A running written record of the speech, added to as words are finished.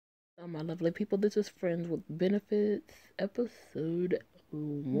My lovely people, this is Friends with Benefits, episode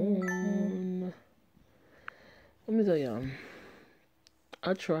 1. Let me tell y'all,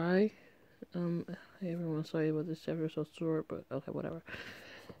 I try. Hey everyone, sorry about this chapter so short, but okay, whatever.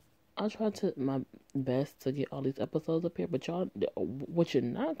 I try to my best to get all these episodes up here, but y'all, what you're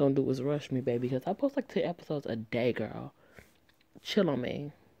not gonna do is rush me, baby, because I post like 2 episodes a day, girl. Chill on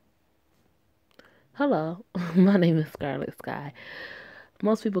me. Hello, my name is Scarlet Sky.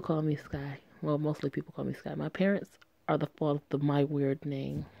 Most people call me Sky. Well, mostly people call me Sky. My parents are the fault of my weird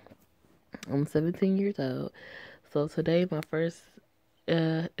name. I'm 17 years old, so today is my first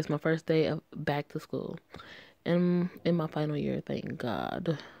day of back to school, and in my final year. Thank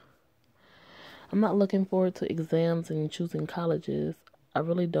God. I'm not looking forward to exams and choosing colleges. I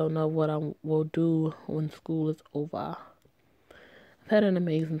really don't know what I will do when school is over. I've had an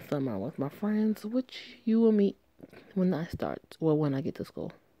amazing summer with my friends, which you will meet when I get to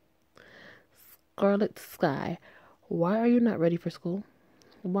school. Scarlet Sky, why are you not ready for school?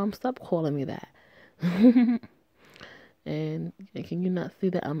 Mom, stop calling me that. And can you not see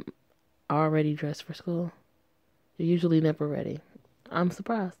that I'm already dressed for school? You're usually never ready. I'm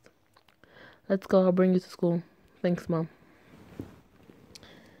surprised. Let's go. I'll bring you to school. Thanks, Mom.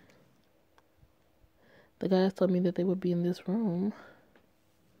 The guys told me that they would be in this room.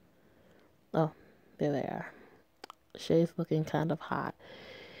 Oh, there they are. Shay's looking kind of hot.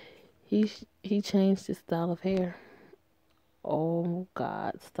 He changed his style of hair. Oh,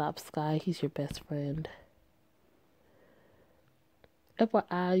 God. Stop, Sky. He's your best friend.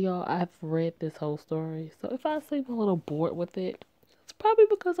 FYI, y'all, I've read this whole story. So if I seem a little bored with it, it's probably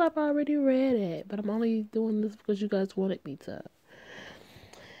because I've already read it. But I'm only doing this because you guys wanted me to.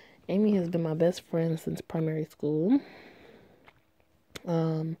 Amy has been my best friend since primary school.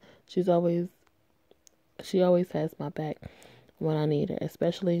 Um, she's always she always has my back when I need her,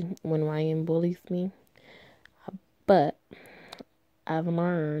 especially when Ryan bullies me. But I've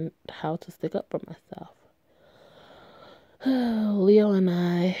learned how to stick up for myself. Leo and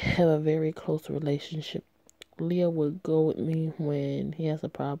I have a very close relationship. Leo would go with me when he has a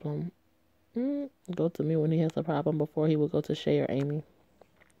problem. Go to me when he has a problem before he would go to Shay or Amy.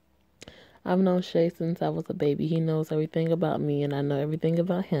 I've known Shay since I was a baby. He knows everything about me and I know everything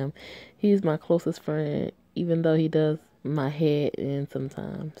about him. He's my closest friend, even though he does my head in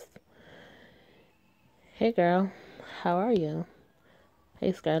sometimes. Hey girl, how are you?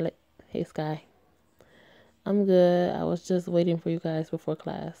 Hey Scarlett. Hey Sky. I'm good. I was just waiting for you guys before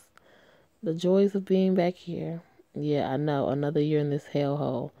class. The joys of being back here. Yeah, I know. Another year in this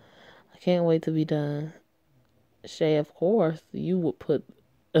hellhole. I can't wait to be done. Shay, of course, you would put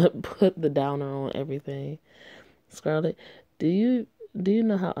put the downer on everything. Scarlett, do you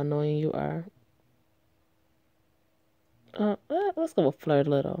know how annoying you are? Let's go with flirt a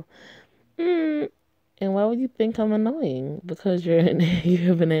little. Mm, and why would you think I'm annoying? Because you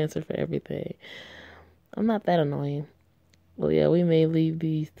have an answer for everything. I'm not that annoying. Well, yeah, we may leave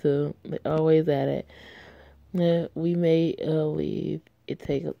these two. They're always at it. Yeah, we may leave. It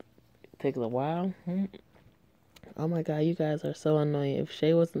takes a while. Oh my God, you guys are so annoying. If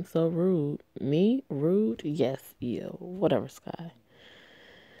Shay wasn't so rude, me rude? Yes, you. Whatever, Sky.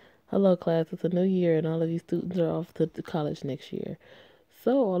 Hello, class. It's a new year, and all of you students are off to college next year.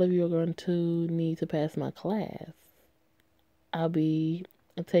 So all of you are going to need to pass my class. I'll be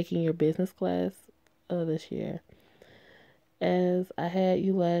taking your business class this year. As I had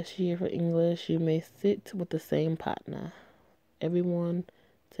you last year for English, you may sit with the same partner. Everyone,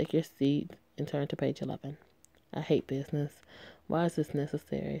 take your seat and turn to page 11. I hate business. Why is this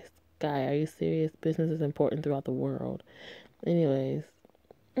necessary? Sky, are you serious? Business is important throughout the world. Anyways,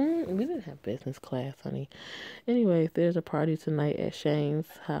 we didn't have business class, honey. Anyways, there's a party tonight at Shane's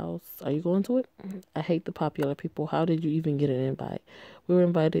house. Are you going to it? I hate the popular people. How did you even get an invite? We were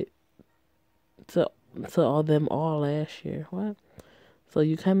invited to all last year. What? So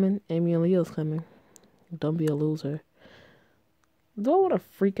you coming? Amy and Leo's coming. Don't be a loser. Do I want to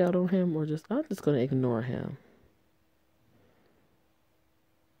freak out on him or I'm just gonna ignore him?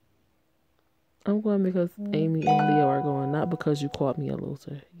 I'm going because Amy and Leo are going, not because you called me a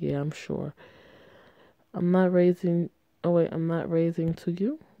loser. Yeah, I'm sure. I'm not raising. Oh wait, I'm not raising to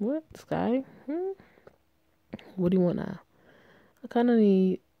you. What, Sky? What do you want now? I kind of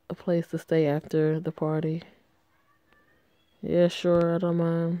need a place to stay after the party. Yeah, sure. I don't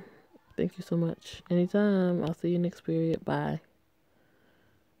mind. Thank you so much. Anytime. I'll see you next period. Bye.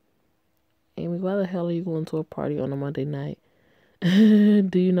 Amy, why the hell are you going to a party on a Monday night? Do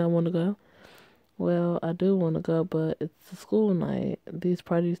you not want to go? Well, I do want to go, but it's a school night. These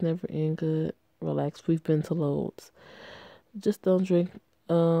parties never end good. Relax, we've been to loads. Just don't drink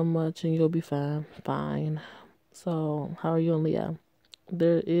much and you'll be fine. Fine. So, how are you and Leo?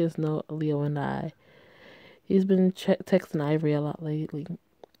 There is no Leo and I. He's been texting Ivory a lot lately.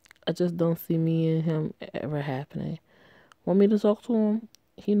 I just don't see me and him ever happening. Want me to talk to him?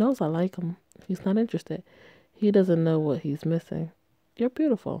 He knows I like him. He's not interested. He doesn't know what he's missing. You're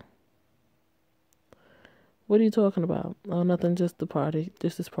beautiful. What are you talking about? Oh, nothing, just the party.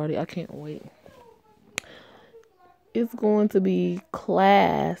 Just this party. I can't wait. It's going to be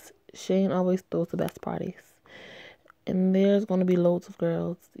class. Shane always throws the best parties. And there's going to be loads of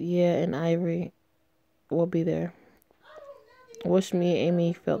girls. Yeah, and Ivory will be there. Wish me and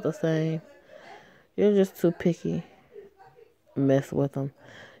Amy felt the same. You're just too picky. Mess with them.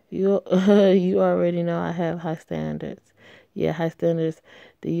 You you already know I have high standards. Yeah, high standards.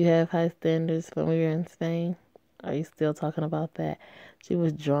 Do you have high standards when we were in Spain? Are you still talking about that? She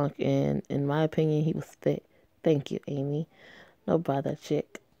was drunk and in my opinion he was fit. Thank you, Amy. No bother,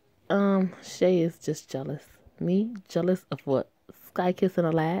 chick. Shay is just jealous. Me? Jealous of what? Sky kissing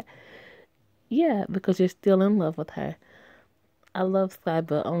a lad? Yeah, because you're still in love with her. I love Sky,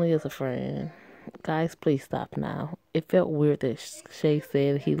 but only as a friend. Guys, please stop now. It felt weird that Shay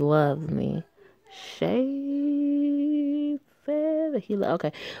said he loves me. Shay said that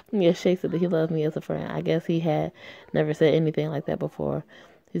okay. Yeah, Shay said that he loved me as a friend. I guess he had never said anything like that before.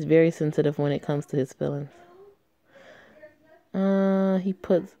 He's very sensitive when it comes to his feelings. He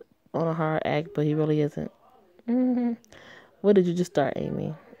puts on a hard act, but he really isn't. What did you just start,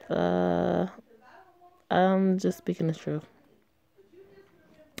 Amy? I'm just speaking the truth.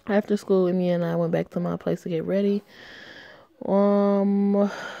 After school, Amy and I went back to my place to get ready.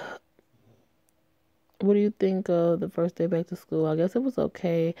 What do you think of the first day back to school? I guess it was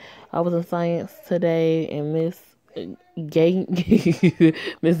okay. I was in science today, and Miss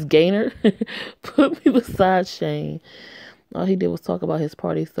Gaynor put me beside Shane. All he did was talk about his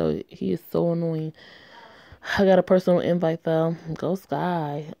party, so he is so annoying. I got a personal invite though. Go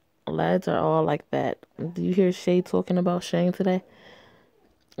Sky. Lads are all like that. Do you hear Shay talking about Shane today?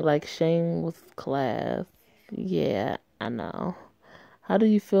 Like Shane was class. Yeah, I know. How do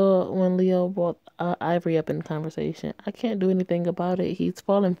you feel when Leo brought Ivory up in conversation? I can't do anything about it. He's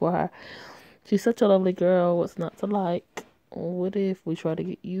falling for her. She's such a lovely girl. What's not to like? What if we try to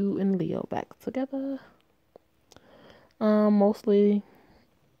get you and Leo back together? Mostly,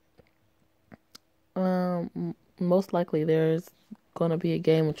 most likely there's gonna be a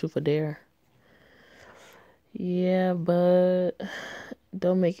game with Truth or Dare. Yeah, but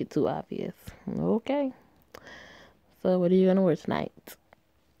don't make it too obvious. Okay. So what are you gonna wear tonight?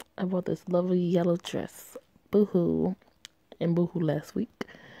 I bought this lovely yellow dress. Boohoo. And Boohoo last week.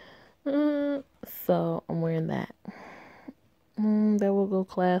 So I'm wearing that. That will go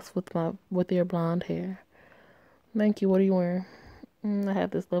class with your blonde hair. Thank you. What are you wearing? I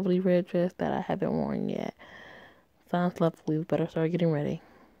have this lovely red dress that I haven't worn yet. Sounds lovely. We better start getting ready.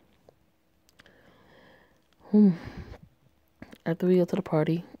 After we go to the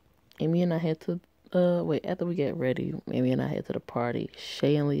party, Amy and I head to after we get ready, Amy and I head to the party.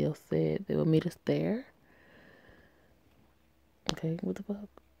 Shay and Leo said they will meet us there. Okay, what the fuck?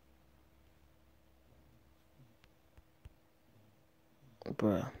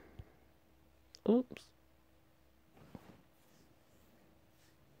 Bruh. Oops.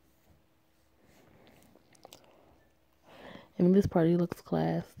 I mean, this party looks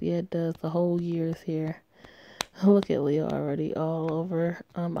class. Yeah, it does. The whole year is here. Look at Leo already all over.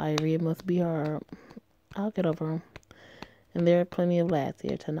 Ivory, it must be her. I'll get over him. And there are plenty of lads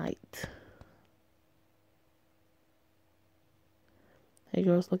here tonight. Hey,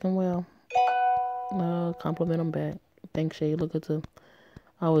 girls, looking well. Compliment them back. Thanks, Shay. You look good too.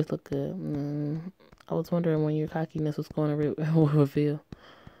 I always look good. I was wondering when your cockiness was going to reveal.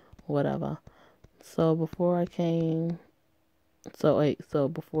 Whatever. So before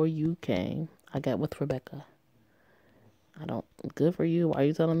you came, I got with Rebecca. Good for you. Why are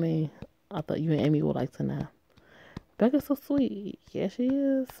you telling me? I thought you and Amy would like to know. Rebecca's so sweet. Yeah, she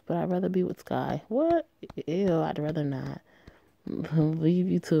is. But I'd rather be with Sky. What? Ew, I'd rather not. Leave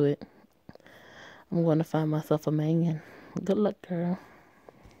you to it. I'm going to find myself a man. Good luck, girl.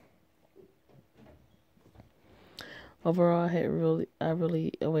 Overall, I had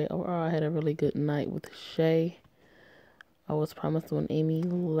a really good night with Shay. I was promised when Amy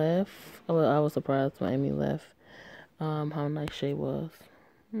left. I was surprised when Amy left. How nice Shay was.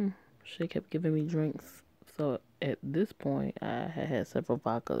 Shay kept giving me drinks. So at this point, I had several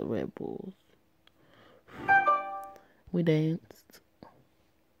vodka Red Bulls. We danced,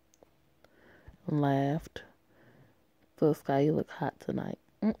 laughed. So Sky, you look hot tonight.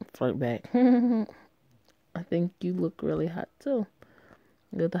 Flirt back. I think you look really hot too.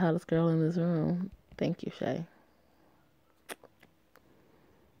 You're the hottest girl in this room. Thank you, Shay.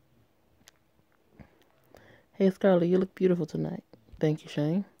 Hey, Scarlett, you look beautiful tonight. Thank you,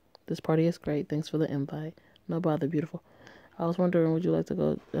 Shane. This party is great. Thanks for the invite. No bother, beautiful. I was wondering, would you like to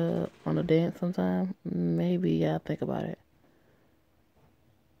go on a dance sometime? Maybe, yeah, think about it.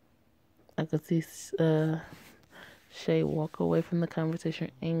 I could see Shay walk away from the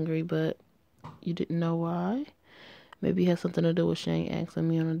conversation angry, but you didn't know why? Maybe it has something to do with Shane asking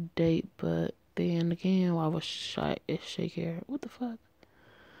me on a date, but then again, why was Shay care? What the fuck?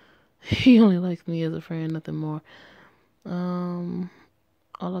 He only likes me as a friend, nothing more. Um,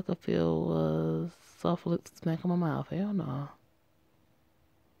 all I could feel was soft lips smack on my mouth. Hell no.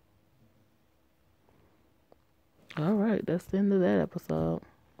 All right, that's the end of that episode.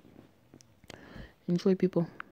 Enjoy, people.